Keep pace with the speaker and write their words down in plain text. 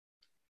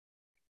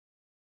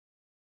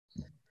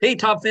Hey,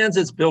 Top Fans,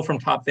 it's Bill from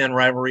Top Fan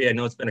Rivalry. I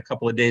know it's been a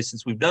couple of days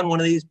since we've done one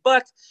of these,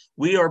 but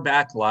we are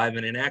back live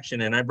and in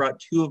action. And I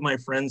brought two of my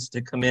friends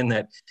to come in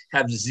that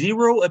have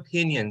zero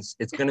opinions.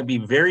 It's going to be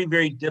very,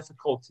 very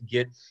difficult to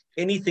get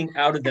anything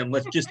out of them.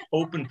 Let's just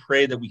hope and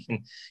pray that we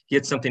can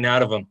get something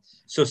out of them.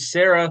 So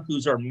Sarah,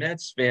 who's our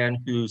Mets fan,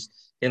 who's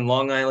in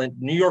Long Island,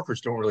 New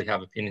Yorkers don't really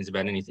have opinions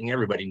about anything.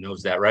 Everybody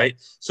knows that, right?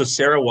 So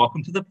Sarah,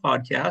 welcome to the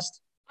podcast.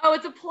 Oh,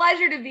 it's a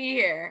pleasure to be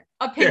here.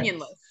 Opinionless.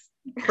 Yeah.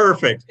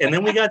 Perfect. And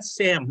then we got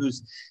Sam,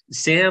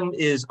 Sam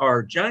is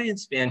our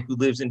Giants fan who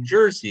lives in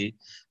Jersey.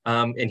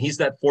 And he's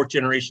that fourth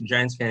generation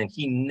Giants fan. And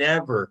he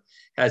never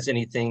has an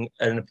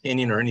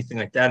opinion or anything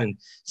like that. And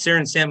Sarah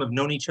and Sam have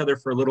known each other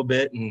for a little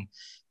bit.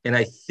 And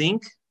I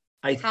think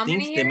How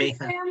many they years, may have,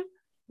 Sam?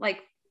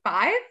 Like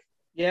 5?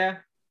 Yeah,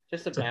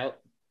 just about.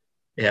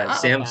 yeah,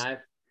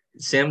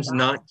 Sam's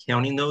not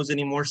counting those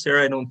anymore,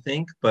 Sarah, I don't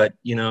think, but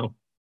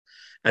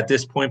at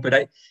this point,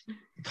 but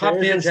Top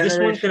Fans, this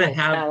one's going to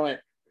have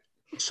talent.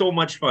 So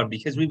much fun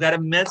because we've got a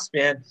Mets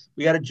fan,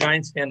 we got a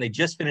Giants fan. They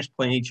just finished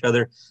playing each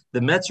other. The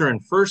Mets are in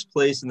first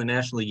place in the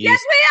National League East. Yes,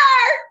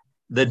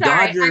 we are.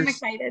 Dodgers I'm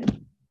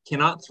excited.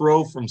 Cannot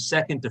throw from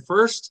second to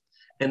first,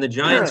 and the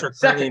Giants are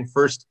currently in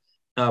first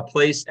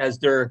place as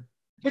they're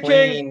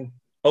playing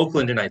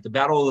Oakland tonight, the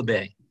Battle of the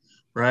Bay,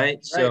 right?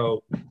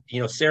 So,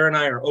 Sarah and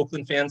I are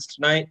Oakland fans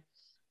tonight.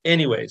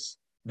 Anyways,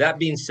 that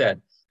being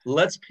said,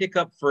 let's pick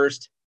up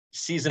first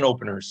season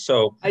openers.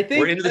 So I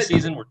think we're into the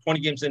season. We're 20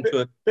 games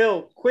into it.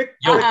 Bill, quick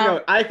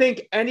note. I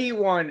think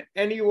anyone,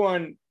 and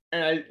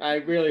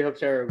I really hope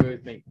Sarah agrees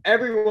with me.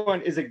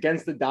 Everyone is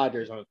against the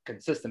Dodgers on a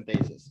consistent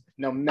basis,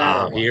 no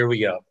matter what. Here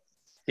we go.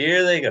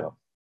 Here they go.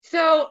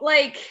 So,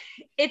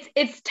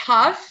 it's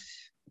tough.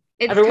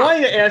 I've been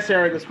wanting to ask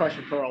Sarah this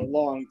question for a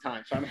long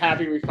time, so I'm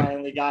happy we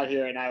finally got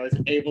here and I was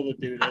able to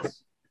do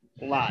this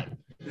live.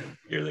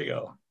 Here they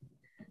go.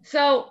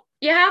 So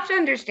you have to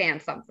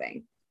understand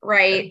something.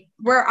 Right?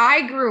 Where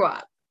I grew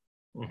up,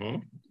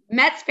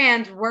 Mets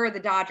fans were the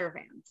Dodger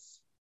fans.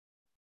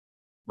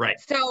 Right.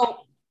 So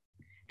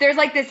there's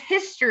this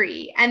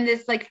history and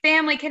this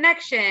family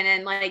connection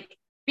and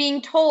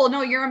being told,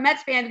 no, you're a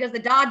Mets fan because the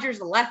Dodgers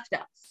left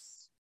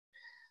us.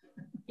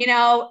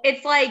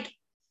 It's like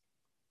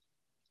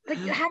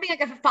having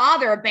a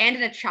father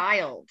abandon a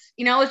child.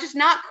 It's just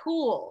not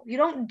cool. You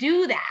don't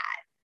do that.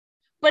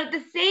 But at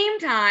the same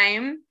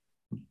time,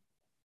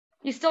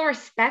 you still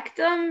respect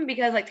them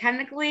because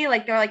technically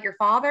they're your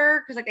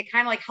father because they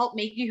kind of help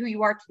make you who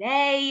you are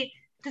today.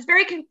 It's just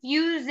very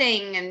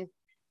confusing and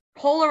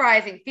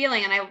polarizing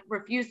feeling, and I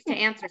refuse to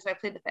answer, so I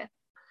plead the fifth.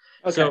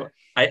 Okay. So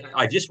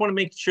I just want to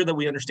make sure that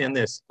we understand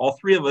this. All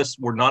three of us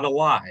were not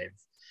alive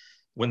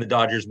when the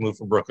Dodgers moved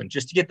from Brooklyn,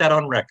 just to get that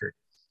on record.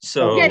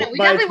 So yeah, no, we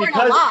definitely weren't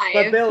alive.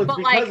 But Bill, it's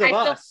because of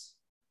us.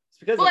 It's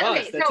because of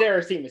us that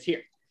Sarah's team is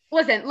here.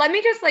 Listen, let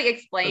me just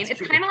explain.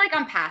 It's kind of like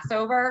on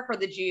Passover for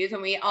the Jews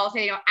when we all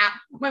say,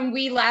 when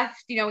we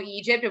left,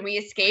 Egypt and we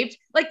escaped.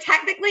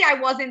 Technically, I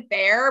wasn't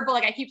there,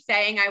 but I keep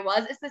saying I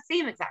was. It's the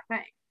same exact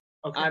thing.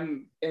 Okay.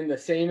 I'm in the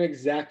same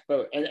exact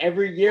boat, and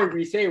every year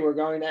we say we're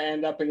going to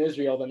end up in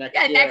Israel the next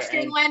year. Yeah, next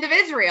year in the land of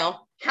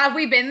Israel. Have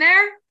we been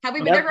there? Have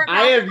we been there?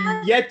 I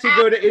have yet to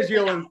go to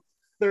Israel in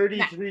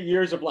 33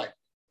 years of life.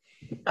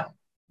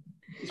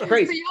 It's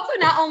crazy. So you also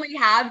not only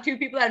have two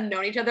people that have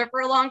known each other for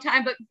a long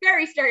time, but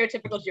very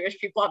stereotypical Jewish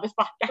people on this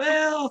podcast.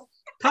 Well,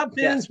 Top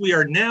Fans, we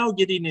are now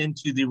getting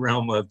into the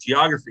realm of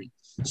geography.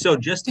 So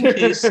just in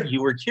case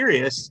you were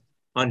curious,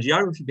 on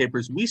geography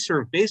papers, we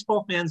serve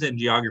baseball fans and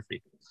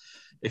geography.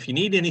 If you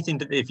need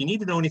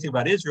to know anything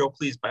about Israel,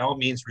 please, by all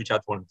means, reach out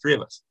to one of the three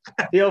of us.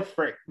 Feel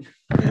free.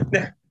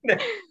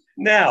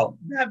 Now,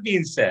 that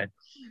being said.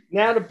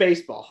 Now to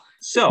baseball.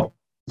 So,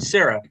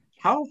 Sarah,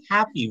 how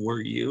happy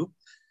were you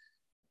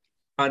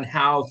on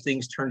how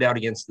things turned out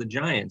against the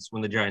Giants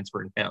when the Giants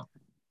were in town?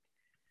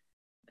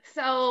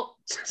 So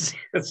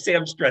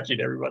Sam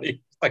stretching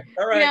everybody. All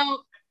right.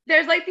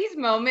 There's these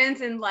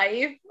moments in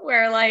life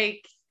where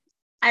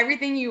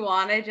everything you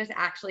wanted just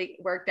actually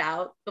worked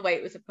out the way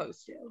it was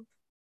supposed to.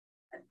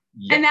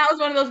 Yep. And that was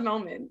one of those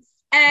moments.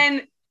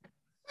 And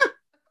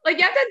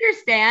you have to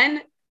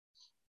understand,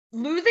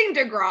 losing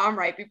DeGrom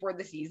right before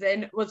the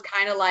season was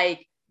kind of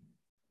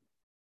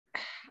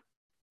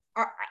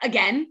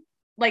again,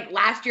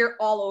 last year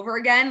all over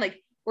again.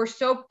 We're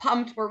so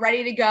pumped, we're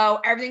ready to go,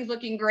 everything's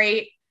looking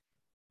great.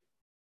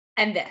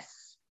 And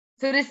this.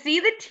 So to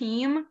see the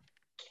team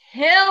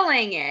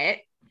killing it,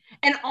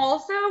 and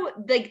also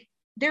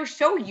they're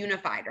so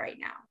unified right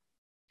now.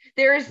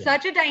 There is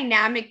such a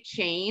dynamic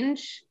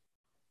change,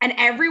 and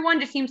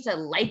everyone just seems to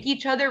like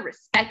each other,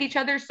 respect each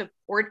other,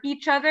 support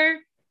each other.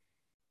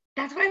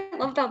 That's what I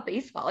love about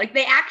baseball.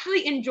 They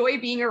actually enjoy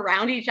being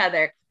around each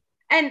other.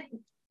 And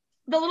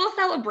the little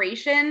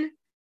celebration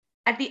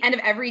at the end of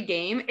every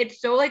game,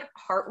 it's so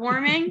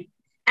heartwarming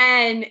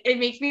and it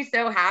makes me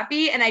so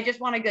happy. And I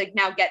just want to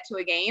now get to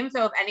a game.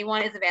 So if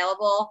anyone is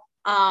available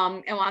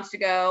and wants to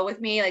go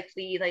with me,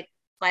 please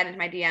slide into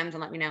my DMs and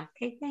let me know.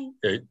 Okay, thanks.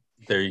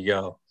 There you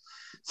go.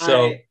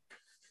 So,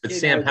 but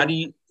Sam, how do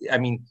you,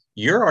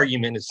 your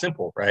argument is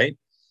simple, right?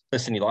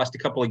 Listen, you lost a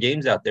couple of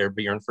games out there,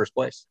 but you're in first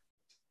place.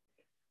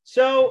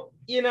 So,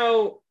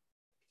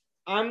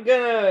 I'm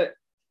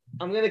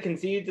gonna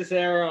concede to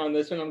Sarah on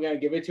this one. I'm gonna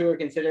give it to her,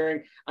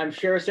 considering I'm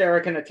sure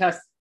Sarah can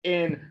attest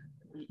in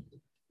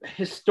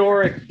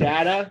historic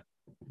data,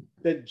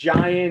 the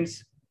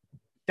Giants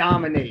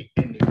dominate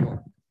in New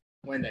York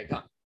when they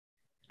come.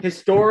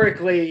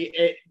 Historically,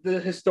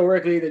 the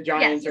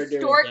Giants are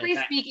doing. Historically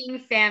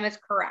speaking, Sam is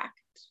correct.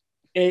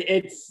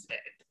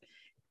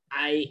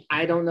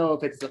 I don't know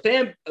if it's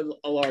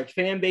a large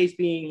fan base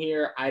being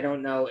here. I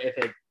don't know if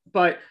it,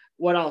 but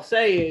what I'll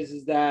say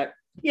is that,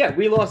 yeah,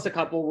 we lost a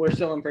couple. We're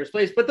still in first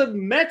place, but the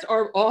Mets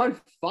are on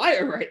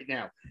fire right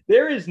now.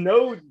 There is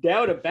no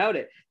doubt about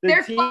it.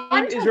 The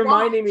team is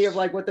reminding me of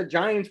like what the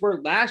Giants were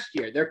last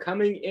year. They're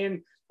coming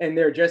in and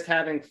they're just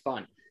having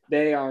fun.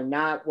 They are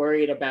not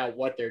worried about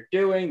what they're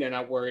doing. They're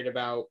not worried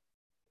about,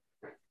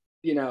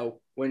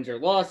 wins or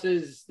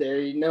losses.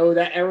 They know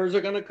that errors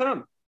are going to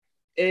come.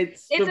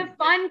 It's a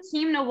fun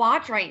team to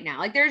watch right now.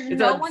 Like there's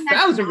no one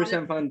that's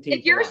 1,000% fun team.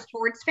 If you're a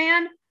sports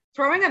fan,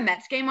 throwing a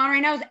Mets game on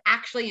right now is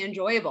actually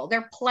enjoyable.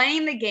 They're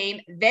playing the game.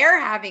 They're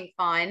having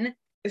fun.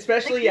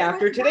 Especially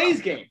after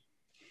today's game.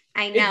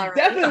 I know. It's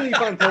definitely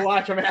fun to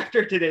watch them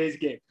after today's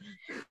game.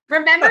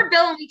 Remember,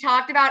 Bill, when we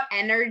talked about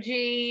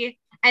energy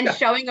and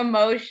showing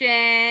emotion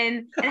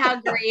and how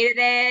great it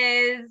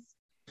is?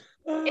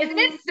 Isn't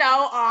it so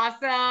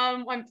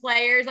awesome when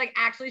players like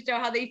actually show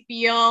how they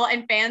feel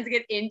and fans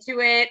get into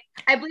it?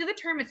 I believe the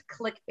term is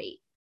clickbait.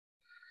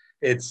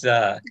 It's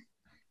I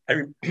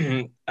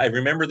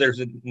remember there's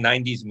a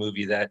 90s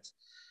movie that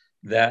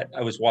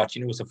I was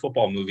watching. It was a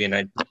football movie, and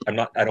I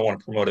don't want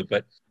to promote it,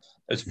 but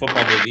it was a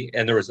football movie,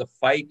 and there was a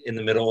fight in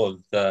the middle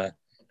of the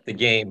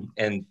game,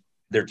 and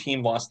their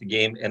team lost the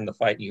game and the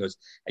fight. And he goes,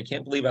 "I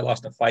can't believe I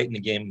lost a fight in the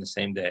game in the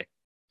same day."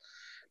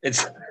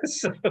 It's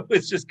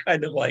just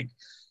kind of like,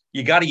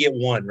 you got to get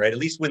one, right? At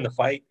least win the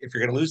fight. If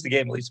you're going to lose the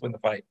game, at least win the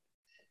fight.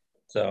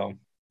 So,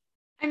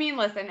 I mean,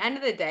 listen, end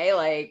of the day,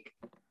 like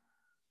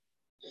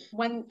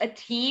when a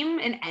team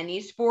in any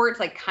sports,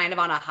 like kind of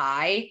on a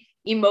high,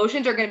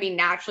 emotions are going to be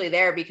naturally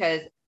there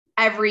because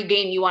every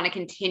game you want to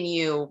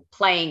continue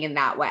playing in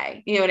that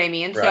way. You know what I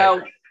mean? Right.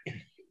 So,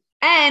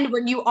 and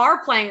when you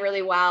are playing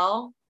really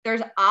well,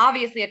 there's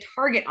obviously a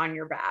target on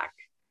your back.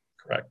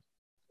 Correct.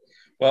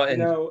 Well,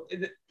 and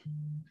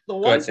the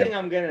one thing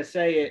I'm going to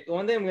say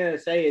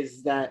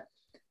is that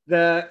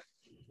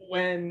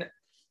when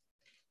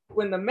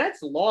the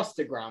Mets lost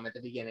to Grom at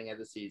the beginning of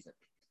the season,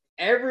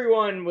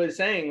 everyone was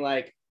saying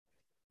like,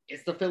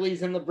 it's the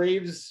Phillies and the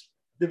Braves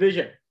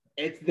division.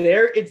 It's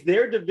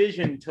their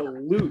division to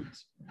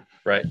lose.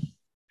 Right.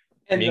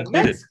 And the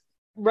Mets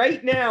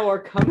right now are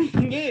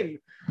coming in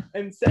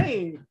and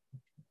saying,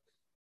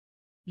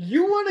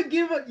 you want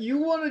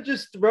to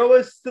just throw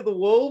us to the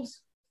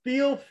wolves?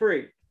 Feel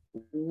free.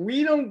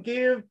 We don't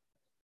give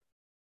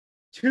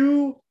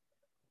two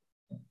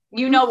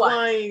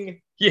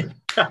flying fucks. Two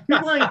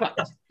flying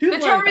fucks.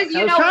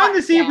 I was trying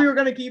to see if we were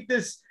going to keep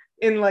this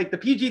in like the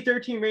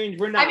PG-13 range.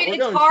 We're not. I mean, we're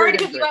it's going hard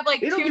because you have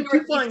like they don't give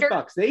two flying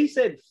fucks. They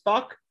said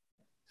fuck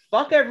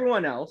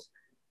everyone else.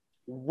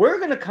 We're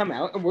going to come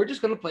out and we're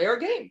just going to play our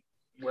game.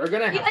 We're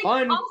going to have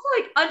fun. Also,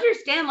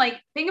 understand,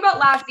 think about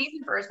last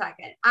season for a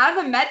second. As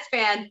a Mets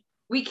fan,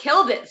 we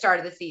killed it at the start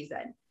of the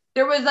season.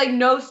 There was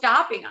no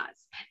stopping us.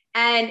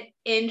 And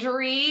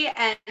injury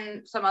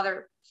and some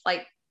other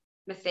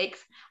mistakes,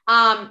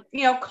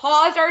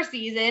 caused our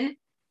season,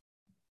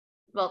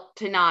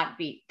 to not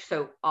be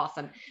so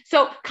awesome.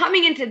 So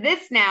coming into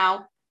this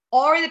now,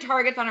 already the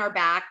targets on our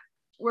back,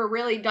 we're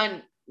really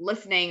done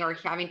listening or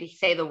having to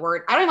say the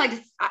word. I don't like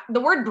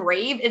the word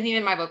brave isn't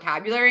even my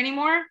vocabulary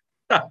anymore.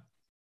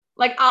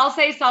 I'll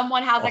say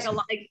someone has awesome.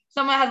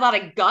 Someone has a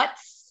lot of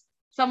guts.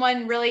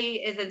 Someone really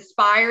is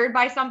inspired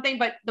by something,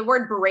 but the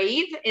word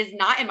brave is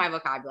not in my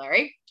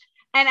vocabulary.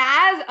 And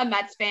as a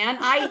Mets fan,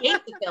 I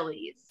hate the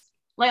Phillies.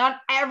 On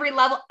every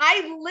level,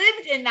 I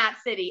lived in that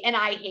city and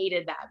I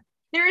hated them.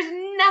 There is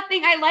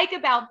nothing I like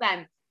about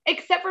them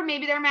except for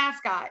maybe their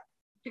mascot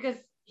because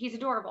he's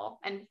adorable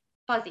and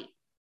fuzzy.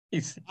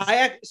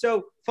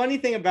 So funny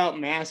thing about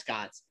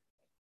mascots,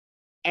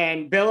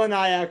 and Bill and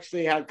I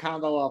actually had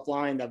combo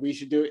offline that he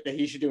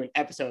should do an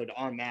episode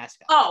on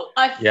mascots. Oh,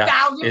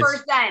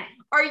 1,000%.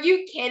 Are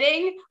you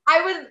kidding?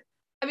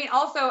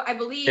 Also, I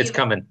believe it's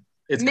coming.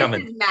 It's Mrs.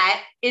 coming. Met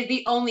is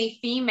the only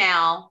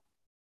female.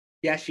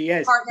 Yeah, she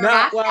is. Partner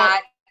mascot. Well,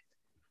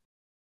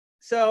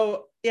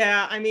 so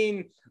yeah,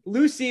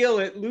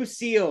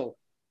 Lucille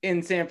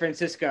in San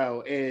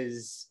Francisco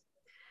is.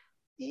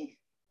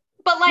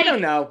 But I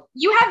don't know.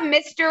 You have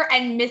Mr.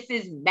 and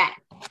Mrs. Met.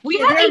 We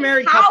have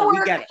a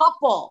power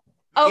couple.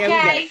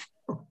 Okay.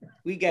 Yeah,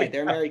 we get it.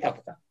 They're a married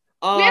couple.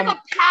 We have a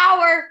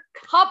power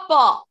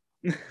couple.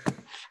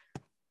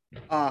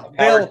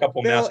 Bill,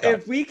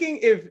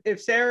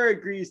 if Sarah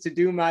agrees to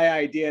do my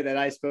idea that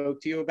I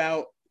spoke to you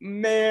about,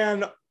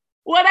 man.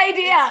 What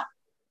idea?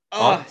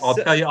 I'll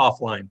tell you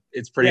offline.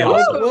 It's pretty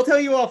awesome. We'll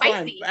tell you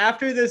offline.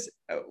 After this,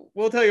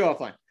 we'll tell you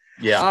offline.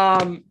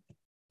 Yeah.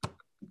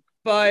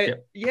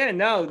 But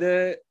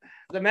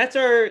the Mets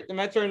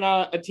are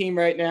not a team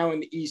right now in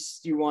the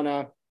East you want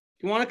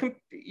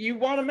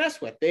to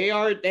mess with. They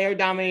are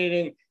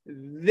dominating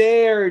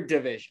their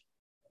division.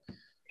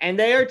 And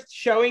they are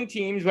showing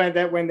teams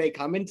when they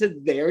come into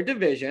their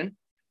division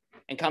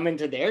and come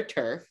into their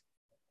turf,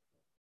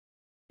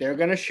 they're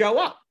going to show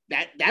up.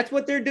 That's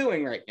what they're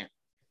doing right now.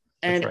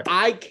 And right.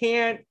 I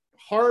can't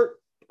harp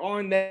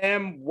on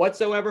them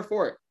whatsoever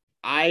for it.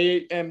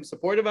 I am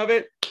supportive of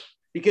it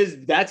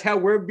because that's how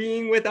we're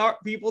being with our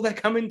people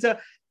that come into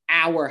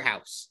our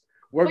house.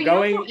 We're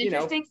going,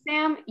 interesting,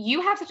 Sam,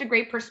 you have such a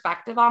great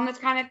perspective on this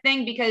kind of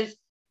thing because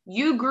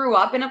you grew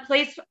up in a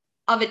place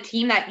of a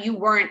team that you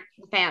weren't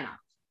a fan of.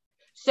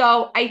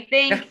 So I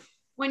think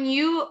when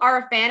you are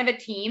a fan of a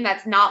team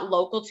that's not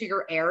local to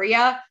your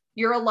area,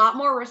 you're a lot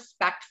more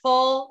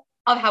respectful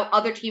of how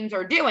other teams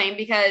are doing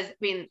because, I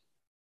mean,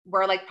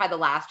 we're like probably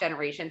the last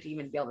generation to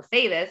even be able to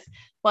say this,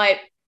 but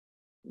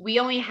we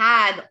only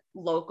had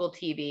local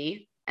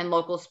TV and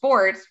local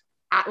sports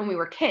when we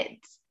were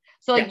kids.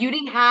 So like you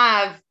didn't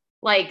have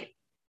like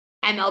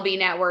MLB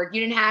Network,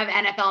 you didn't have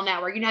NFL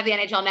Network, you didn't have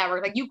the NHL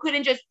Network. Like you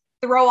couldn't just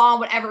throw on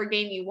whatever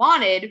game you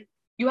wanted.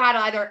 You had to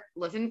either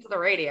listen to the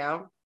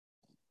radio,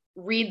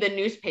 read the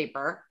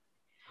newspaper,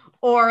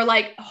 or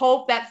like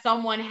hope that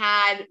someone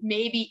had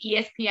maybe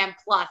ESPN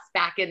Plus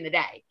back in the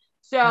day.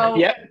 So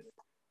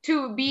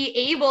to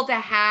be able to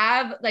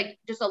have like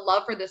just a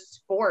love for the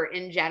sport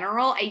in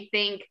general, I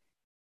think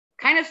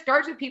kind of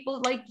starts with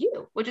people like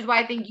you, which is why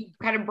I think you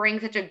kind of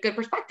bring such a good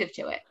perspective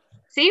to it.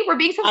 See, we're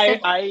being so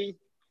civil.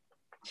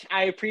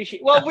 I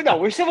appreciate. Well, no,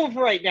 we're civil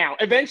for right now.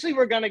 Eventually,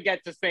 we're going to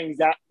get to things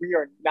that we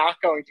are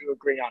not going to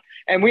agree on,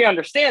 and we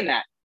understand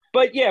that.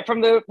 But yeah,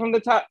 from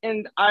the top,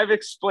 and I've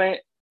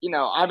explained.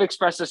 I've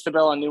expressed this to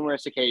Bill on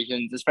numerous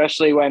occasions,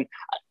 especially when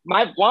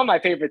one of my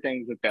favorite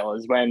things with Bill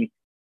is when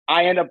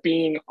I end up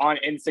being on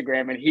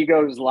Instagram and he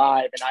goes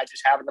live and I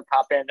just happen to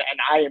pop in and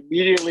I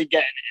immediately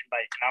get an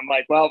invite. And I'm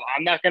like, well,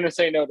 I'm not going to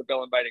say no to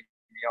Bill inviting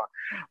me on.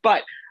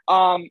 But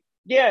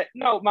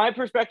my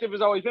perspective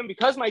has always been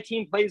because my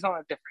team plays on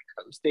a different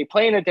coast. They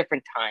play in a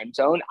different time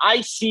zone.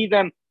 I see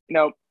them,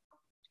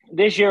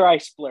 this year I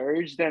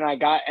splurged and I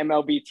got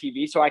MLB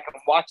TV so I can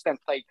watch them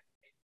play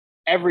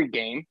every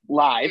game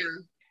live.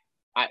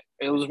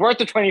 It was worth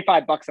the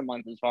 $25 a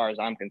month as far as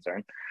I'm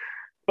concerned.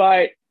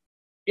 But,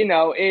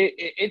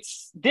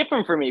 it's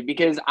different for me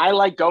because I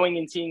like going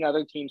and seeing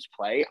other teams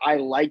play.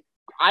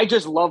 I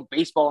just love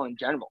baseball in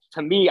general.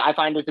 To me, I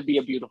find it to be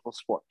a beautiful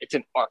sport. It's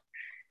an art.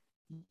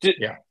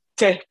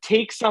 To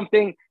take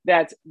something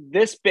that's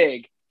this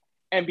big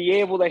and be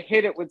able to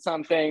hit it with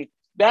something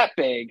that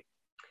big.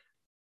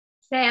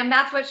 Sam,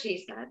 that's what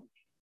she said.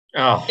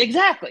 Oh,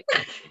 exactly.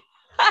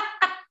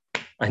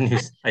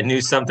 I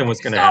knew something was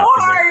going to happen.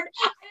 So hard.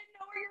 I didn't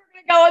know where you were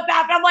going to go with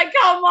that. But I'm like,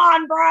 come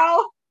on,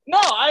 bro. No,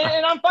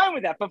 and I'm fine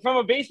with that. But from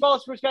a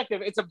baseball's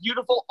perspective, it's a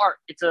beautiful art.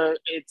 It's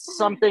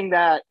something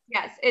that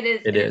it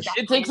is.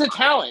 It takes a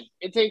talent.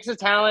 It takes a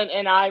talent,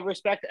 and I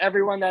respect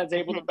everyone that's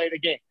able to play the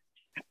game.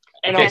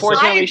 And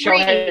unfortunately,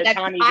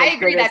 I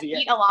agree that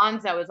Pete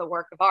Alonso is a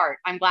work of art.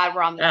 I'm glad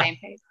we're on the same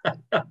page.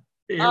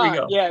 Here we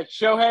go. Yeah,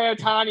 Shohei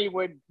Ohtani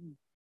would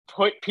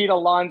put Pete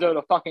Alonso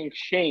to fucking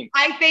shame.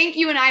 I think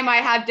you and I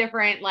might have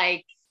different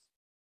likes.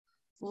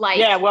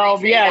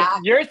 Yeah,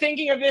 you're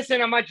thinking of this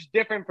in a much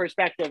different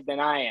perspective than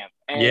I am,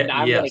 and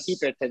I'm going to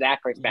keep it to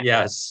that perspective.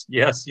 Yes.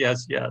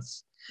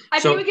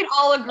 I think we can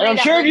all agree. And I'm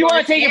sure if you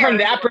want to take it from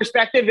that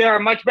perspective, there are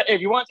much better.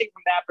 If you want to take it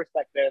from that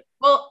perspective,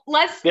 well,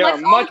 let's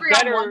all agree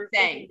on one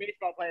thing.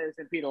 Baseball players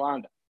than Pete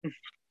Alonso.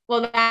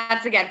 Well,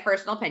 that's again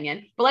personal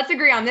opinion, but let's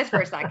agree on this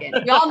for a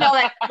second. We all know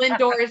that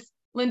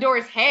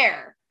Lindor's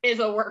hair is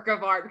a work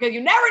of art because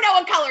you never know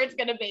what color it's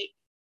going to be.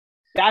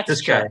 That's this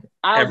guy.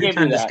 Every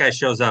time this guy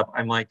shows up,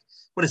 I'm like,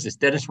 what is this,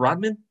 Dennis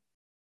Rodman?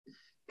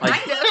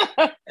 Like,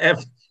 kind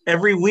of.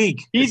 Every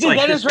week. He is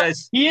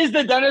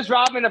the Dennis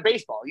Rodman of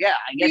baseball. Yeah,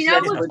 I guess. You know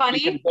what's funny?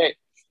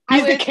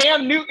 He's the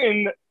Cam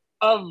Newton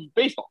of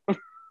baseball.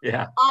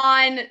 Yeah.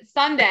 On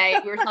Sunday,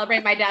 we were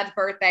celebrating my dad's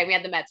birthday. We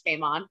had the Mets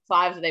game on. So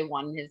obviously they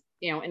won his,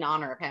 in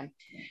honor of him.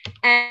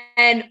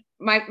 And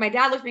my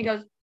dad looks at me and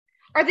goes,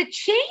 are the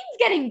chains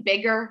getting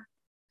bigger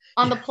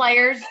on the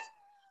players?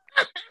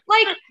 And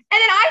then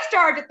I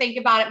started to think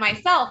about it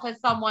myself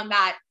as someone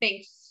that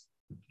thinks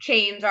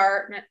chains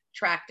are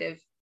attractive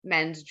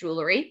men's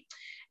jewelry.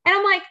 And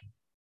I'm like,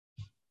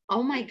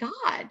 oh my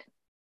God,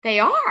 they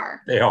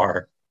are. They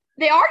are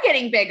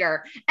getting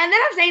bigger. And then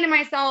I'm saying to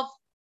myself,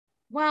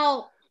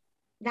 well,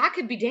 that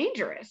could be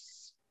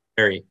dangerous.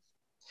 Very.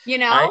 You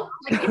got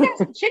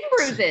some chin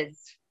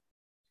bruises.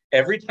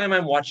 Every time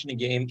I'm watching a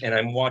game and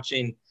I'm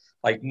watching,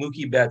 like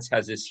Mookie Betts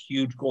has this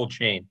huge gold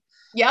chain.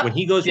 Yeah. When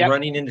he goes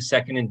running into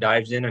second and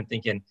dives in, I'm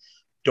thinking,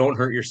 don't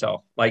hurt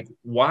yourself. Like,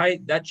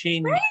 why? That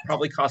chain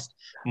probably cost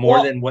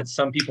more than what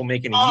some people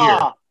make in a year.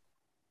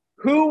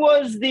 Who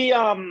was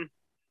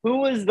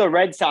the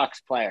Red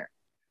Sox player?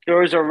 There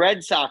was a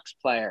Red Sox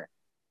player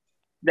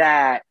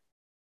that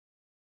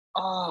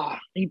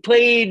he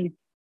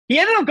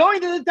ended up going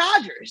to the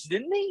Dodgers,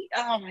 didn't he?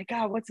 Oh my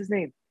God, what's his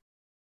name?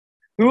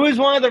 Who is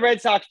one of the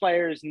Red Sox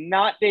players,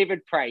 not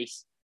David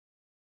Price?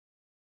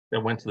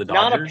 That went to the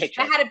Not a Dodgers.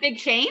 pitcher. That had a big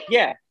chain?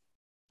 Yeah.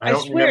 I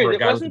don't swear, remember a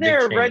guy with a wasn't big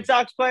there a chain. Red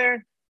Sox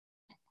player?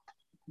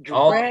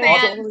 All Dredd,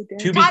 fans, all the way down.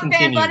 to be Top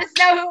continued. fans, let us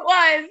know who it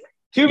was.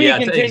 To be Yeah,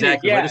 continued.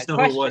 exactly. Yeah, Let us know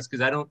question. who it was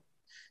because I don't.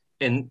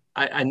 And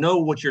I know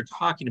what you're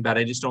talking about.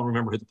 I just don't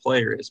remember who the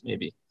player is,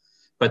 maybe.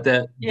 But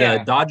the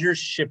Dodgers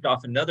shipped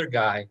off another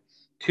guy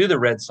to the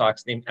Red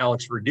Sox named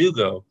Alex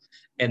Verdugo.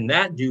 And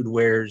that dude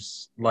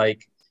wears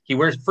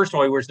first of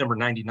all, he wears number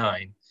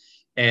 99.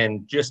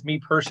 And just me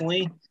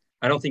personally,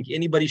 I don't think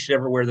anybody should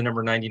ever wear the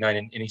number 99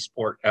 in any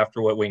sport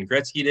after what Wayne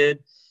Gretzky did.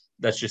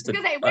 That's just Wait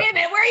a minute,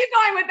 where are you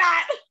going with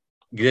that?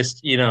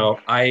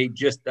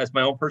 That's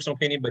my own personal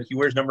opinion, but he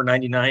wears number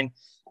 99.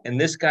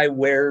 And this guy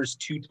wears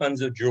 2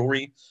 tons of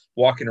jewelry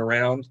walking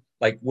around.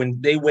 Like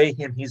when they weigh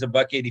him, he's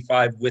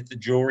 $185 with the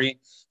jewelry.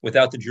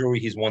 Without the jewelry,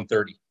 he's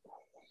 130.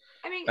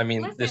 I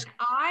mean, listen,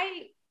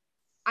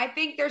 I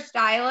think they're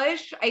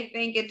stylish. I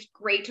think it's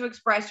great to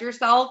express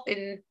yourself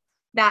in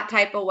that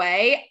type of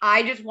way.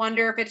 I just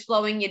wonder if it's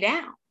slowing you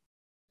down.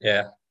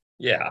 Yeah.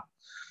 When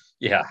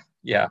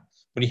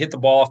you hit the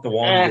ball off the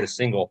wall, you get a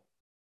single.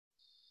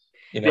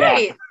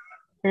 Right.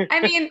 I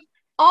mean,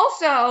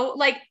 also,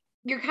 like,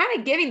 you're kind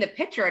of giving the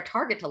pitcher a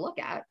target to look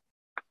at.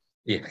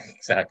 Yeah,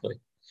 exactly.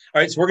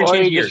 All right, so we're going to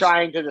change gears. Or you're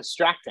trying to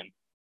distract him.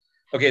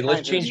 Okay,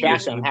 let's change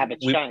gears.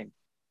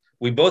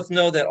 We both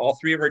know that all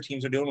 3 of our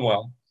teams are doing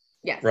well.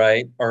 Yes.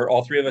 Right? Or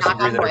all 3 of us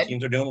agree that our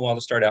teams are doing well to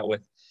start out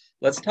with.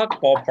 Let's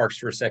talk ballparks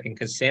for a second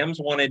because Sam's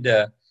wanted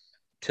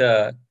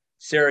to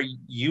Sarah,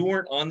 you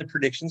weren't on the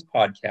predictions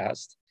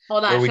podcast.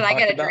 Hold on, should I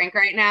get a drink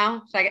right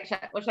now?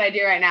 What should I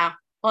do right now?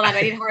 Hold on,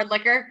 I need hard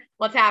liquor.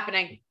 What's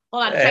happening?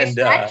 Hold on, should I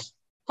stretch?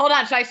 Hold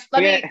on,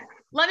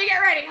 let me get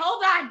ready.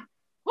 Hold on.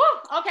 Woo!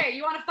 Okay,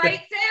 you want to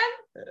fight,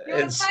 Sam? You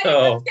want to fight?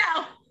 Let's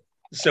go.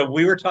 So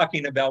we were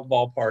talking about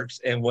ballparks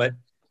and what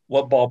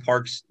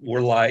ballparks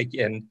were like,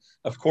 and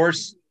of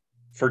course,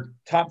 for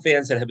top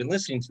fans that have been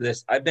listening to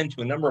this, I've been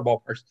to a number of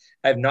ballparks.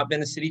 I have not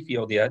been to Citi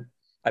Field yet.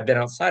 I've been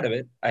outside of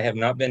it. I have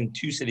not been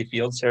to Citi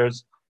Field.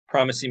 Sarah's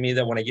promising me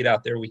that when I get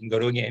out there, we can go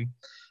to a game.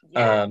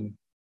 Yeah.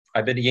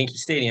 I've been to Yankee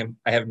Stadium.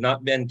 I have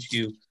not been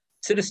to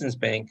Citizens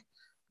Bank.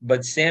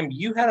 But Sam,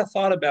 you had a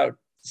thought about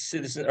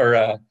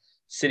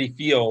Citi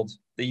Field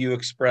that you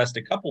expressed.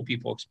 A couple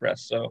people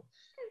expressed. So,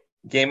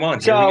 game on.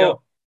 Here we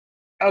go.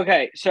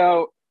 Okay,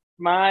 so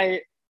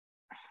my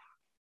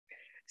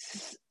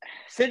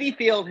Citi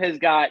Field has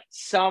got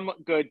some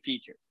good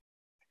features.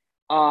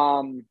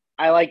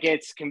 I like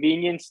its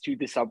convenience to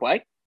the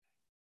subway.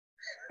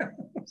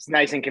 It's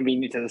nice and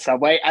convenient to the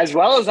subway, as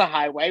well as a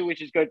highway,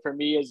 which is good for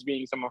me as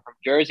being someone from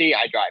Jersey.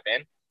 I drive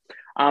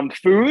in.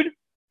 Food,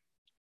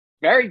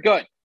 very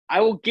good. I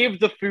will give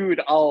the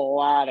food a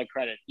lot of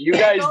credit. You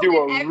guys do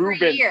a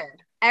Reuben.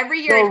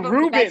 Every year it's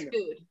the best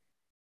food.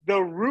 The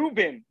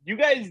Reuben. You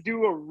guys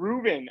do a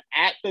Reuben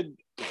at the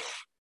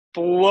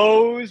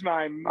blows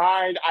my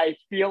mind. I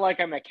feel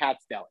like I'm at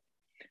Cat's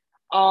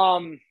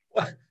Deli.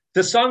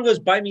 The song goes,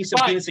 buy me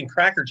some peanuts and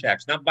Cracker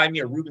Jacks, not buy me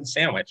a Reuben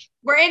sandwich.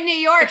 We're in New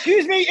York.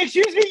 Excuse me.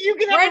 You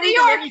can have a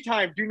Reuben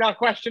anytime. Do not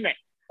question it.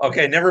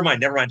 Okay, never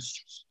mind.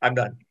 I'm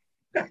done.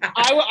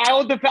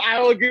 I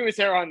will agree with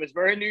Sarah on this.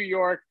 We're in New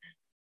York.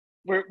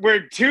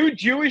 We're 2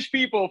 Jewish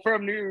people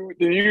from the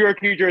New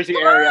York, New Jersey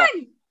area.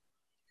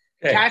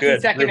 Okay, Cats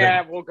and Second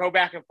Ave. We'll go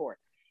back and forth.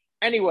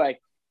 Anyway,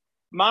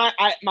 my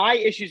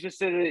issues with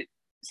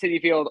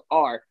Citi Field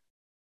are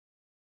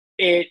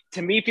it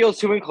to me feels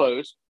too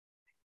enclosed.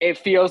 It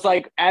feels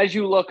like as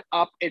you look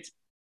up, it's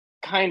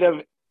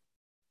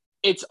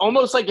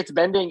almost like it's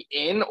bending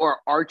in or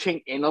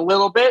arching in a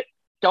little bit.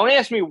 Don't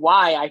ask me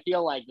why I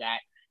feel like that.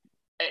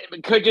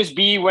 It could just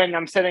be when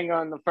I'm sitting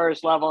on the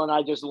first level and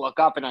I just look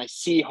up and I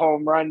see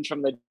home runs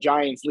from the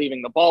Giants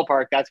leaving the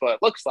ballpark. That's what it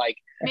looks like.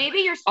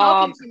 Maybe you're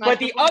smoking too much. But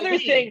the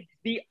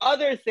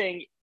other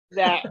thing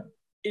that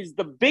is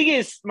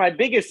my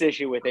biggest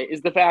issue with it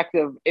is the fact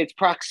of its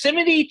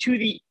proximity to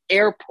the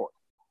airport.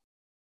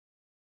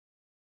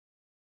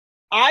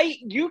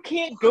 You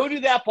can't go to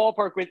that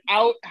ballpark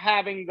without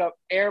having the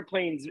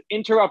airplanes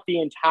interrupt the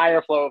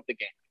entire flow of the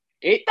game.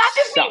 That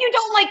just means you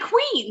don't like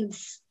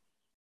Queens.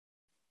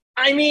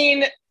 I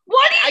mean,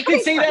 I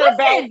could say that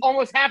about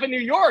almost half of New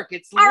York.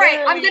 It's all right.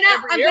 I'm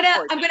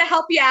gonna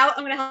help you out.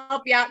 I'm gonna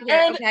help you out here.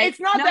 And okay? It's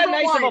not that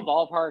nice of a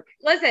ballpark.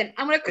 Listen,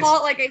 I'm gonna call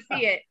it like I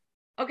see it.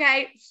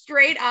 Okay,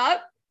 straight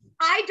up.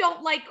 I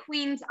don't like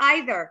Queens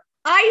either.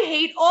 I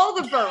hate all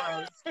the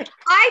boroughs.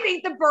 I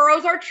think the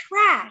boroughs are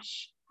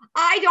trash.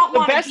 I don't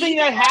want. The best thing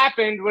that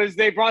happened was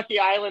they brought the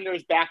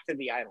Islanders back to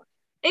the island.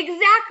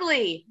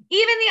 Exactly.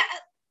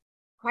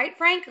 Quite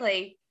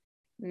frankly,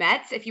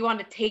 Mets, if you want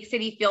to take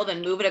Citi Field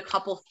and move it a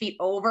couple feet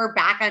over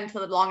back onto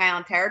the Long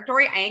Island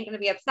territory, I ain't going to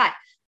be upset.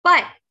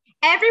 But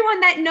everyone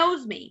that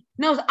knows me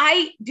knows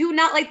I do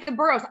not like the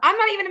boroughs. I'm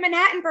not even a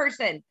Manhattan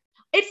person.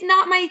 It's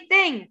not my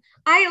thing.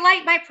 I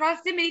like my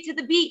proximity to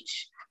the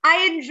beach.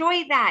 I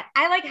enjoy that.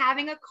 I like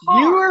having a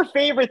car. Your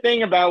favorite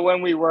thing about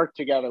when we worked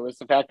together was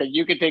the fact that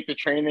you could take the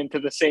train into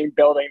the same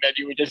building, that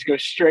you would just go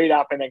straight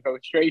up and then go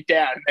straight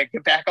down and then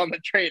get back on the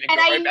train and go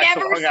I right back to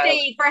never Long Island.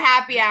 stayed for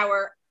happy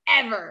hour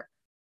ever.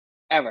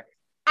 Ever.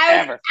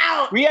 I was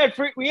out. We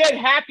had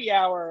happy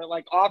hour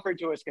like offered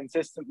to us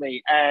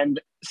consistently,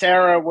 and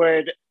Sarah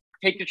would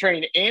take the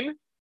train in,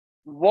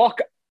 walk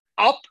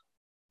up,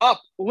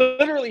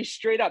 literally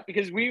straight up,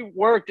 because we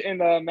worked in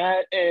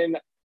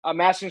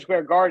Madison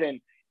Square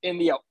Garden in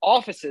the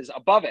offices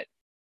above it.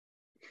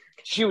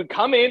 She would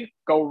come in,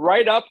 go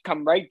right up,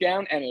 come right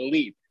down, and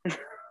leave. But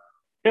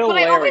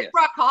I always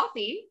brought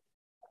coffee.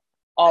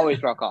 Always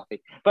brought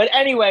coffee. But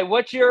anyway,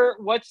 what's your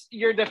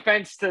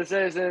defense to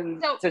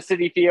to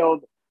City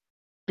Field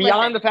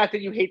beyond the fact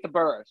that you hate the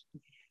boroughs?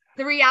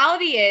 The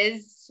reality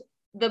is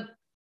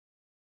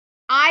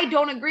I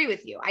don't agree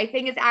with you. I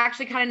think it's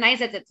actually kind of nice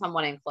that it's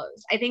somewhat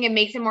enclosed. I think it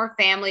makes it more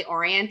family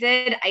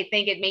oriented. I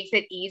think it makes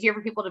it easier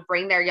for people to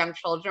bring their young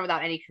children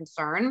without any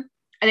concern.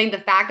 I think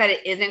the fact that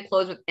it isn't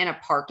closed within a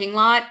parking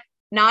lot,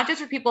 not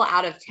just for people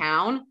out of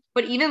town,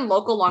 but even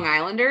local Long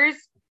Islanders,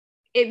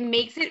 it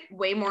makes it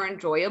way more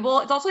enjoyable.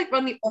 It's also like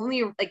one of the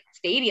only like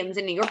stadiums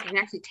in New York you can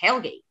actually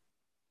tailgate.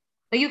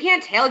 Like you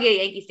can't tailgate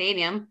at Yankee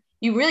Stadium.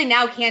 You really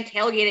now can't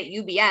tailgate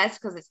at UBS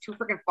because it's too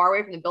freaking far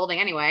away from the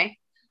building anyway.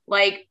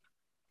 Like,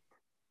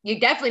 you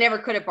definitely never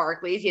could at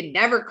Barclays. You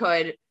never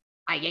could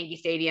at Yankee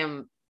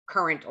Stadium,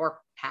 current or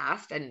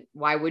past. And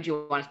why would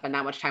you want to spend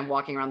that much time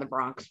walking around the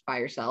Bronx by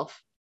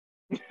yourself?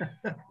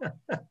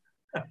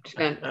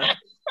 Chirp,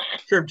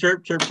 chirp,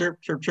 chirp,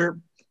 chirp, chirp, chirp.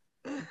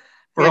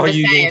 For all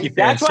you Yankee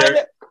fans,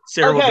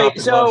 Sarah will drop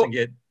the gloves and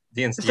get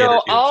the theater.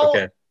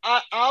 Okay.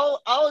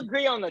 I'll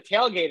agree on the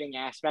tailgating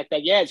aspect.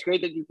 That it's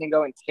great that you can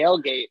go and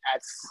tailgate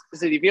at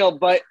Citi Field,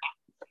 but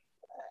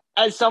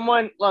as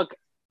someone, look,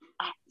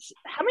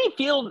 how many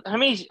fields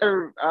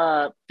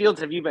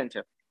have you been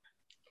to?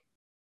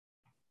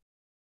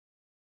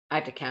 I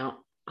have to count.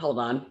 Hold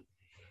on.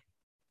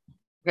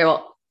 Okay,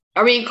 well,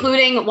 are we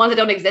including ones that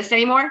don't exist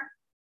anymore?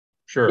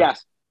 Sure.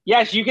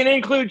 Yes, you can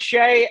include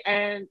Shea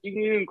and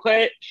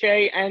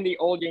the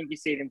old Yankee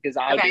Stadium because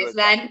I do. Okay, so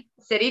then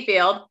Citi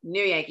Field,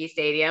 new Yankee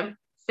Stadium,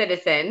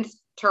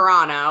 Citizens,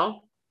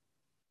 Toronto.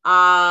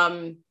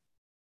 There's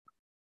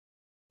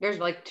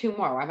like two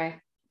more.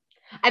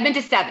 I've been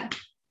to 7.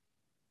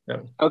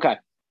 Okay,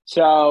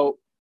 so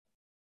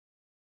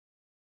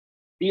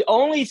the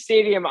only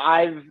stadium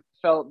I've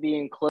felt the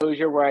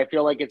enclosure where I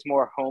feel like it's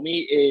more homey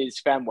is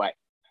Fenway.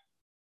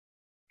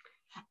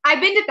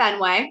 I've been to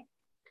Fenway,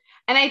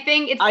 and I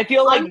think I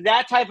feel like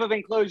that type of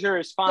enclosure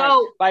is fine.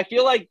 But I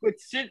feel like with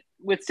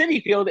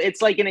Citi Field,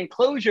 it's like an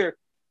enclosure.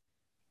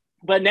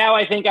 But now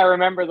I think I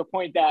remember the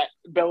point that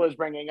Bill is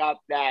bringing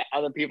up that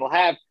other people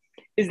have,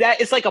 is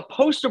that it's like a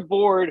poster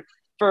board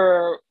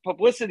for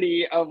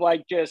publicity of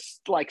like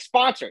just like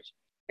sponsors.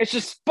 It's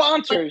just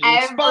sponsors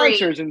and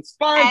sponsors and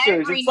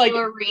sponsors. It's like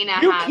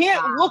you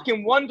can't look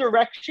in one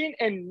direction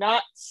and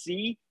not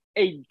see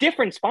a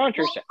different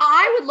sponsorship. Well,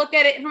 I would look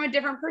at it from a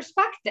different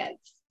perspective.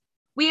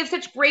 We have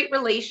such great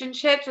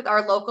relationships with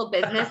our local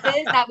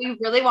businesses that we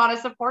really want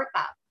to support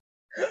them.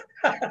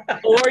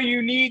 Or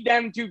you need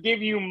them to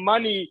give you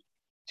money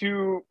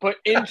to put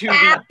into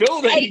the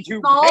building to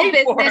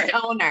pay for it.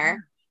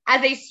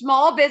 As a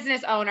small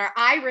business owner,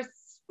 I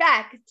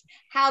respect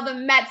how the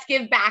Mets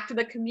give back to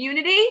the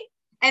community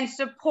and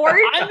support.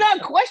 I'm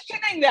not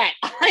questioning that.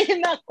 I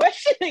am not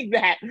questioning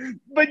that.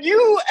 But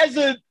you, as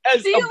a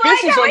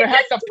business owner,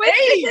 have to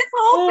pay.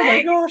 Oh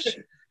my gosh.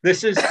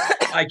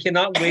 I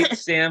cannot wait,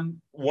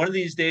 Sam. One of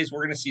these days,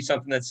 we're going to see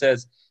something that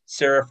says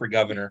Sarah for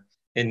governor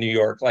in New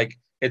York. Like,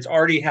 it's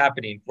already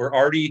happening. We're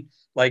already,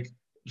 like,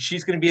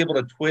 she's going to be able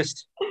to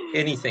twist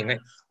anything. Like,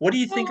 what do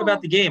you think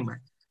about the game?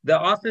 The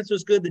offense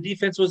was good. The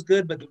defense was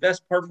good. But the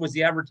best part was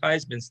the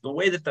advertisements, the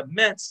way that the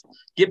Mets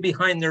get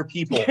behind their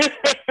people.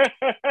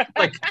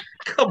 Like,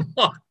 come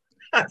on.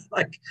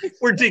 Like,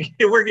 we're going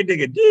to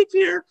dig a deep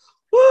here.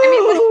 Woo!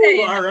 I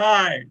mean, all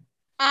right.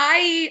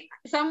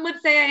 Some would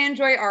say I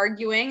enjoy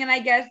arguing, and I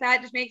guess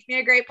that just makes me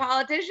a great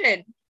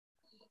politician.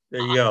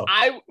 There you go.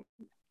 I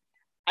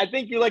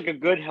think you like a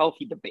good,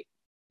 healthy debate.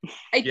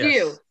 I do.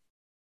 Yes.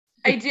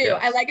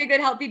 I like a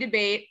good, healthy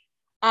debate.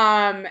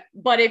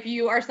 But if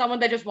you are someone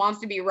that just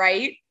wants to be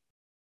right,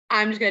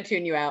 I'm just going to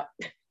tune you out.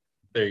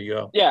 There you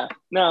go. Yeah,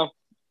 no.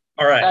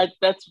 All right.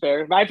 That's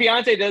fair. My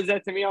fiance does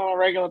that to me on a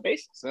regular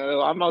basis,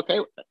 so I'm okay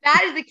with it.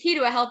 That is the key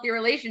to a healthy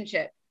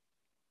relationship.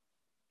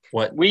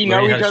 What? We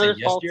know each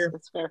other's faults. Dear?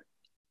 That's fair.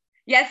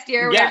 Yes,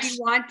 dear. Whatever you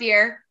want,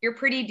 dear. You're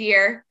pretty,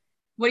 dear.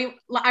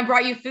 I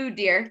brought you food,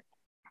 dear.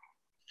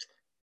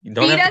 You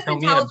don't Feed have us to tell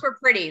and me tell us we're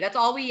pretty. That's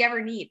all we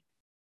ever need.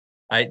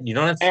 You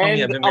don't have to tell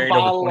me I've been married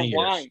over 20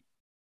 years.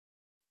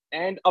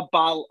 And a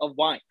bottle of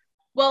wine.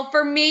 Well,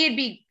 for me, it'd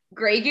be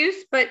Grey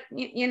Goose, but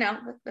you know,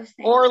 the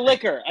same. Or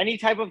liquor,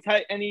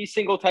 any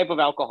single type of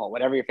alcohol,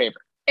 whatever your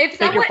favorite.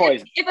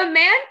 If a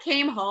man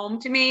came home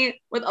to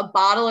me with a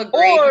bottle of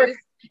Grey Goose,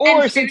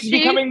 or since it's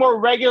becoming more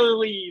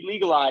regularly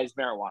legalized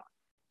marijuana.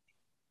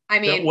 I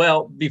mean,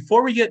 well,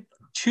 before we get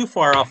too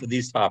far off of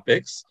these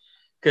topics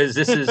because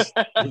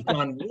we've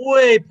gone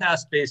way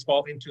past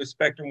baseball into a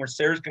spectrum where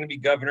Sarah's going to be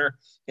governor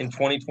in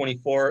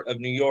 2024 of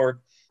New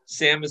York.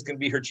 Sam is going to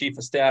be her chief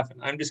of staff,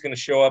 and I'm just going to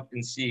show up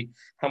and see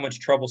how much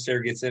trouble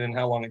Sarah gets in and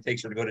how long it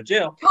takes her to go to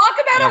jail. Talk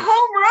about a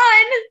home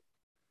run.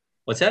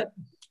 What's that?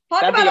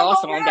 That'd be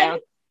awesome. I'm down.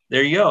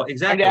 There you go.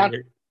 Exactly.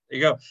 There you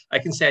go. I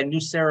can say I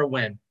knew Sarah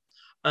when.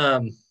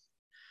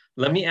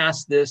 Let me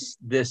ask this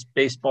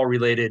baseball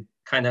related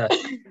kind of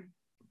yeah,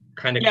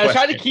 question.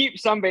 Try to keep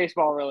some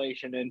baseball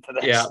relation into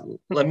this. Yeah,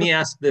 let me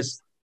ask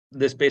this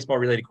baseball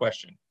related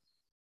question.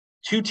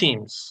 2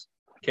 teams.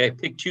 Okay,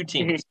 pick 2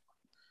 teams.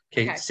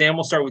 Okay, Sam,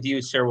 we'll start with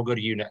you. Sarah, will go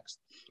to you next.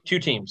 2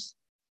 teams.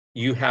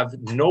 You have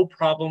no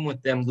problem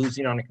with them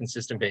losing on a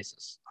consistent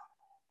basis,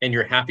 and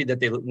you're happy that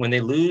when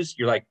they lose,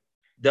 you're like,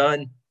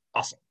 done,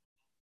 awesome,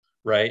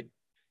 right?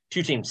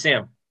 2 teams.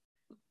 Sam,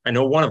 I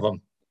know one of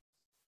them.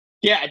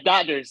 Yeah,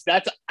 Dodgers.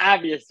 That's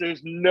obvious.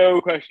 There's no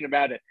question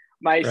about it.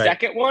 My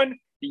second one,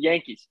 the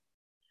Yankees.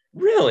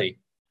 Really?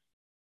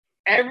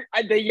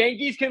 The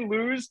Yankees can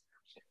lose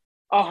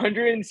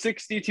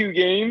 162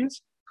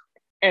 games,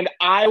 and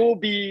I will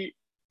be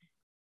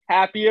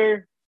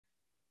happier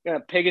than a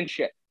pig in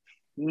shit.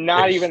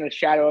 Not even a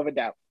shadow of a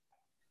doubt.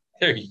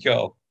 There you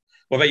go.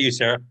 What about you,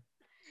 Sarah?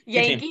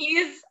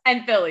 Yankees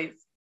and Phillies.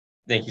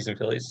 Yankees and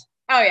Phillies.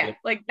 Oh, yeah.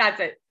 Like, that's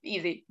it.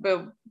 Easy.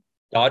 Boom.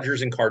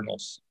 Dodgers and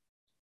Cardinals.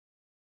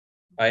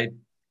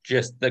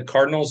 The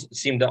Cardinals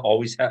seem to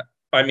always have,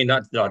 I mean,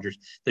 not the Dodgers,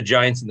 the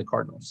Giants and the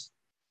Cardinals.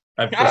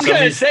 I was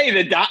going to say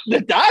the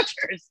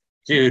Dodgers.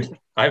 Dude,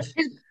 I've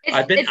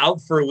been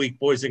out for a week,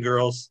 boys and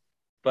girls.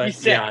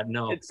 But yeah,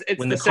 no.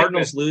 When the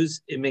Cardinals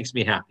lose, it makes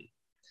me happy.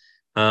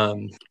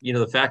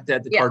 The fact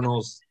that the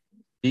Cardinals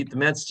beat the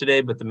Mets today,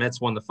 but the Mets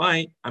won the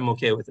fight, I'm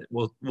okay with it.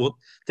 We'll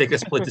take a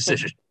split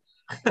decision.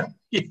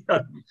 In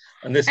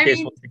this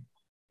case,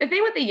 the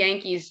thing with the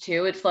Yankees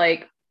too, it's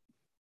like,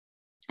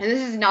 and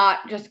this is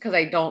not just because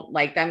I don't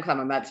like them because I'm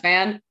a Mets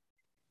fan.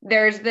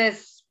 There's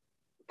this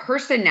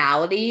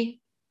personality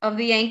of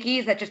the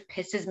Yankees that just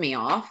pisses me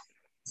off.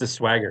 It's the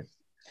swagger.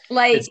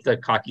 It's the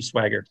cocky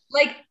swagger.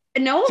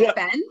 No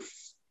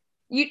offense.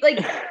 You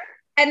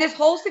and this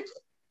whole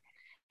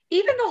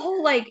even the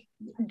whole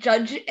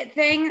Judge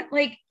thing,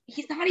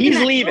 he's not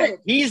even leaving. Good.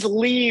 He's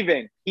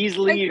leaving.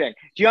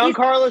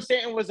 Giancarlo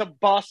Stanton was a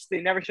bust.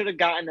 They never should have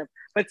gotten him.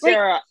 But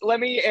Sarah,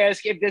 let me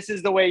ask if this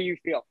is the way you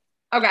feel.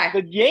 Okay.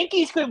 The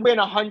Yankees could win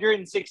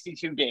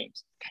 162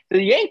 games.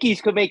 The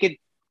Yankees could make it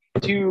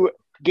to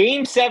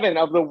Game 7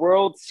 of the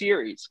World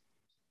Series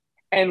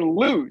and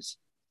lose.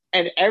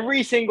 And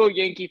every single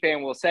Yankee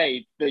fan will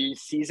say the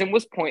season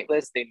was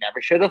pointless. They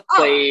never should have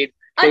played.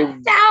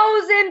 1,000%.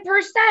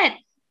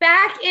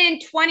 Back in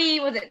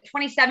 2017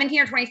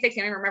 or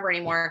 2016? I don't remember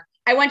anymore.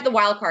 I went to the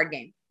wild card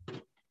game.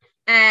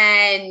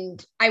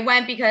 And I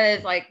went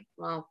because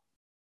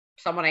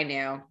someone I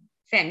knew.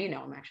 Sam, you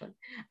know him actually.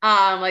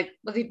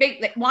 Was he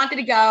big? Wanted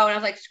to go, and I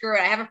was like, "Screw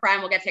it! I have a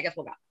friend. We'll get tickets.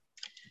 We'll go."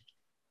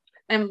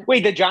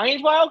 Wait, the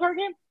Giants wild card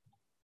game?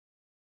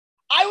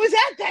 I was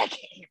at that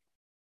game.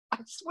 I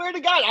swear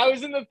to God, I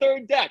was in the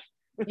third deck.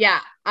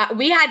 Yeah,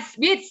 we had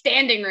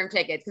standing room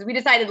tickets because we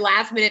decided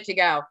last minute to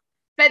go.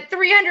 Spent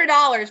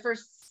 $300 for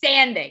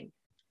standing.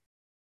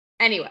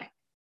 Anyway,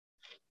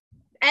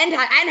 and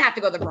have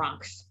to go to the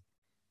Bronx.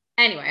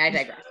 Anyway, I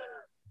digress.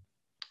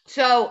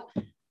 So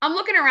I'm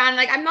looking around,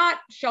 I'm not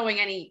showing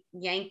any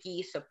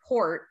Yankee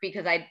support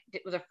because I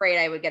was afraid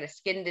I would get a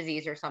skin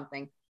disease or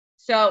something.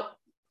 So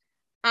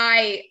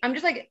I'm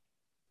just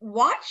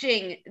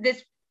watching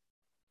this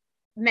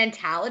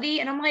mentality,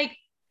 and I'm like,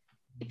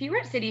 if you were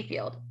at Citi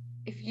Field,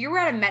 if you were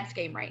at a Mets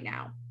game right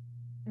now,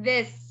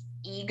 this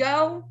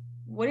ego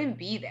wouldn't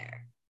be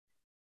there.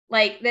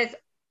 This,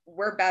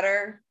 we're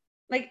better.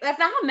 That's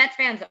not how Mets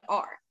fans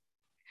are.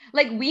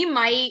 We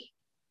might,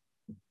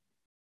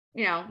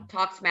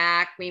 talk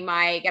smack. We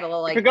might get a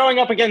little if you're going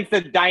up against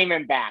the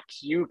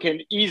Diamondbacks, you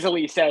can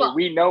easily say,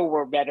 we know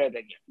we're better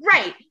than you.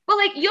 Right.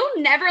 But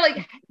you'll never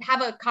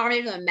have a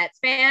conversation with a Mets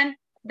fan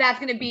that's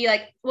going to be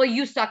well,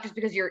 you suck just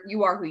because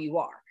you are who you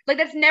are.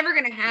 That's never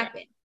going to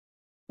happen. Yeah.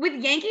 With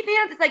Yankee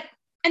fans, it's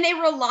and they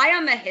rely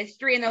on the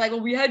history, and they're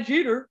well, we had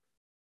Jeter.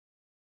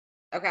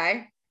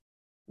 Okay.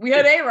 We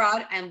had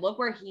A-Rod, and look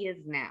where he is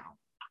now.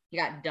 He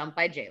got dumped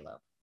by J-Lo.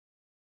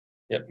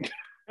 Yep.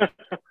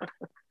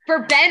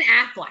 For Ben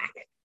Affleck.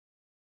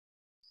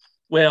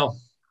 Well,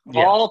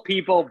 all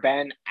people,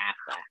 Ben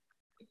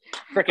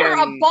Affleck. For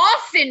a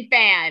Boston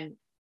fan.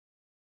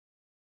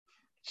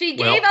 She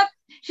gave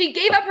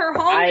up her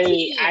home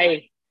team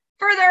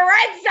for the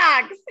Red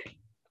Sox.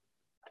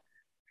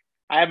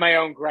 I have my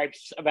own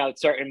gripes about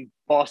certain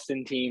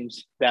Boston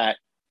teams that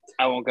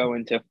I won't go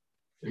into.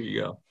 There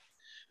you go.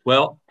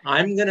 Well,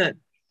 I'm gonna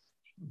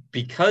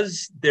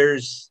because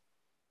there's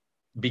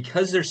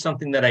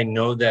something that I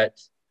know that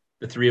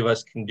the three of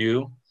us can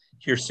do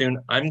here soon.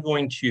 I'm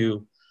going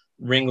to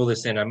wrangle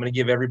this in. I'm going to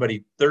give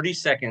everybody 30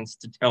 seconds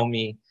to tell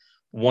me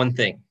one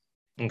thing.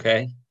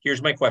 Okay.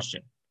 Here's my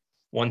question.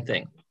 One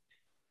thing.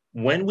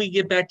 When we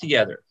get back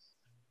together,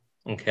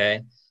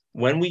 okay,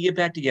 when we get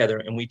back together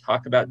and we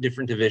talk about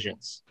different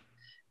divisions,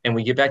 and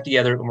we get back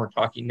together and we're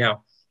talking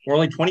now, we're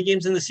only 20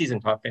 games in the season,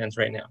 Top fans,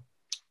 right now.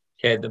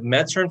 Okay, the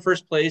Mets are in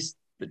first place.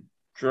 The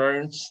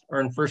Giants are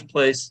in first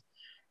place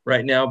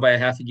right now by a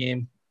half a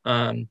game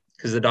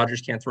because the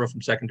Dodgers can't throw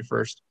from second to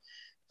first.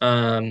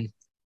 And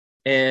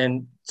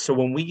so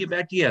when we get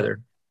back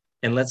together,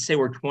 and let's say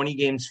we're 20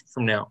 games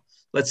from now,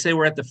 let's say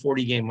we're at the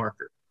 40-game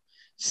marker.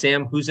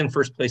 Sam, who's in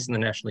first place in the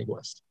National League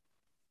West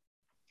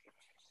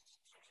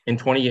in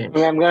 20 games?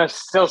 I'm going to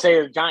still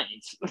say the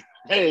Giants.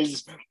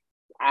 This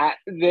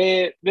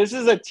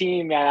is a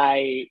team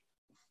that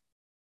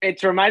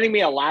it's reminding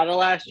me a lot of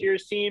last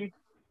year's team,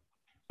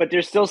 but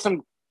there's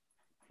some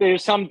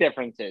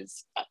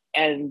differences.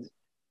 And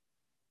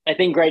I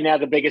think right now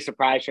the biggest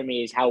surprise for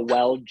me is how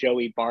well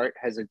Joey Bart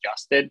has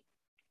adjusted.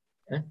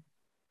 Okay.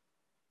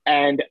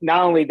 And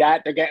not only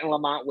that, they're getting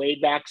Lamont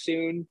Wade back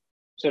soon.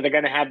 So they're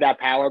going to have that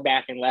power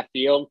back in left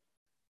field.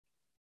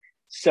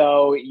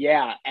 So,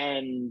 yeah.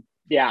 And,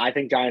 yeah, I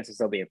think Giants will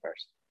still be in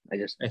first.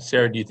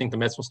 Sarah, do you think the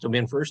Mets will still be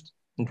in first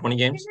in 20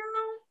 games?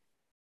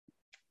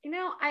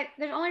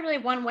 There's only really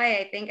one way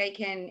I think I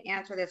can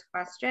answer this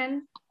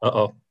question.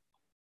 Uh-oh.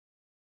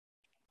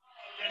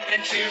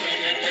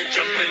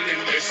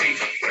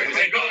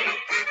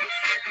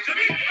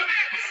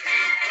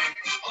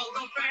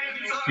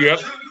 Yep.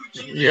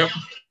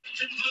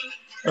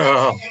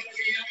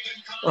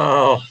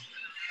 Oh,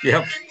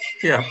 yep.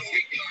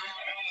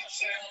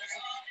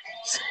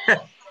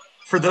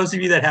 For those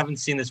of you that haven't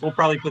seen this, we'll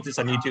probably put this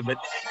on YouTube, but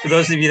for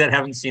those of you that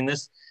haven't seen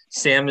this,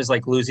 Sam is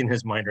like losing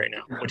his mind right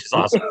now, which is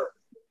awesome.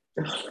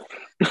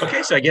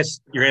 Okay, so I guess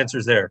your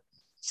answer's there.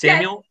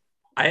 Samuel, yes.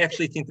 I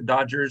actually think the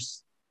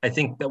Dodgers, I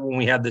think that when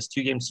we have this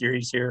 2-game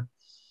series here,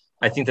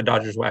 I think the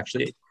Dodgers will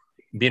actually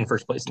be in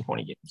first place in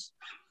 20 games.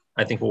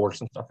 I think we'll work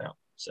some stuff out.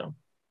 So,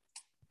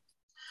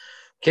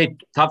 okay,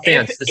 Top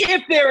fans.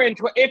 If they're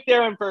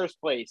in first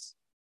place,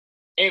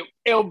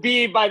 it'll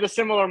be by the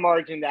similar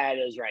margin that it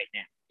is right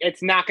now.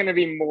 It's not going to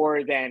be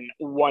more than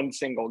one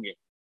single game.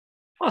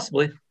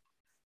 Possibly.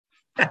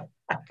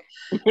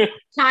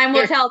 Time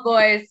will tell,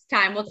 boys.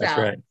 Time will tell. That's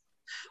right.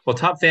 Well,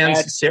 Top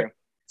fans,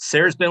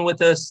 Sarah's been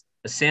with us.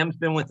 Sam's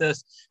been with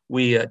us.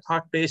 We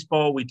talked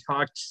baseball. We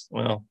talked,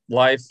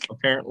 life,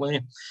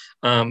 apparently.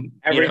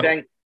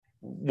 Everything.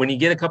 When you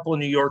get a couple of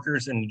New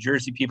Yorkers and New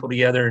Jersey people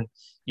together and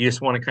you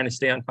just want to kind of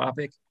stay on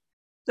topic,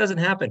 it doesn't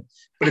happen,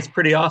 but it's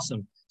pretty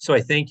awesome. So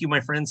I thank you,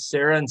 my friends,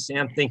 Sarah and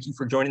Sam. Thank you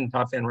for joining the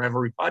Top Fan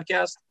Rivalry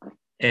podcast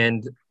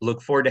and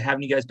look forward to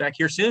having you guys back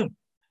here soon.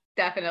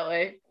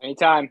 Definitely.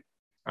 Anytime.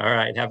 All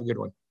right. Have a good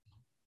one.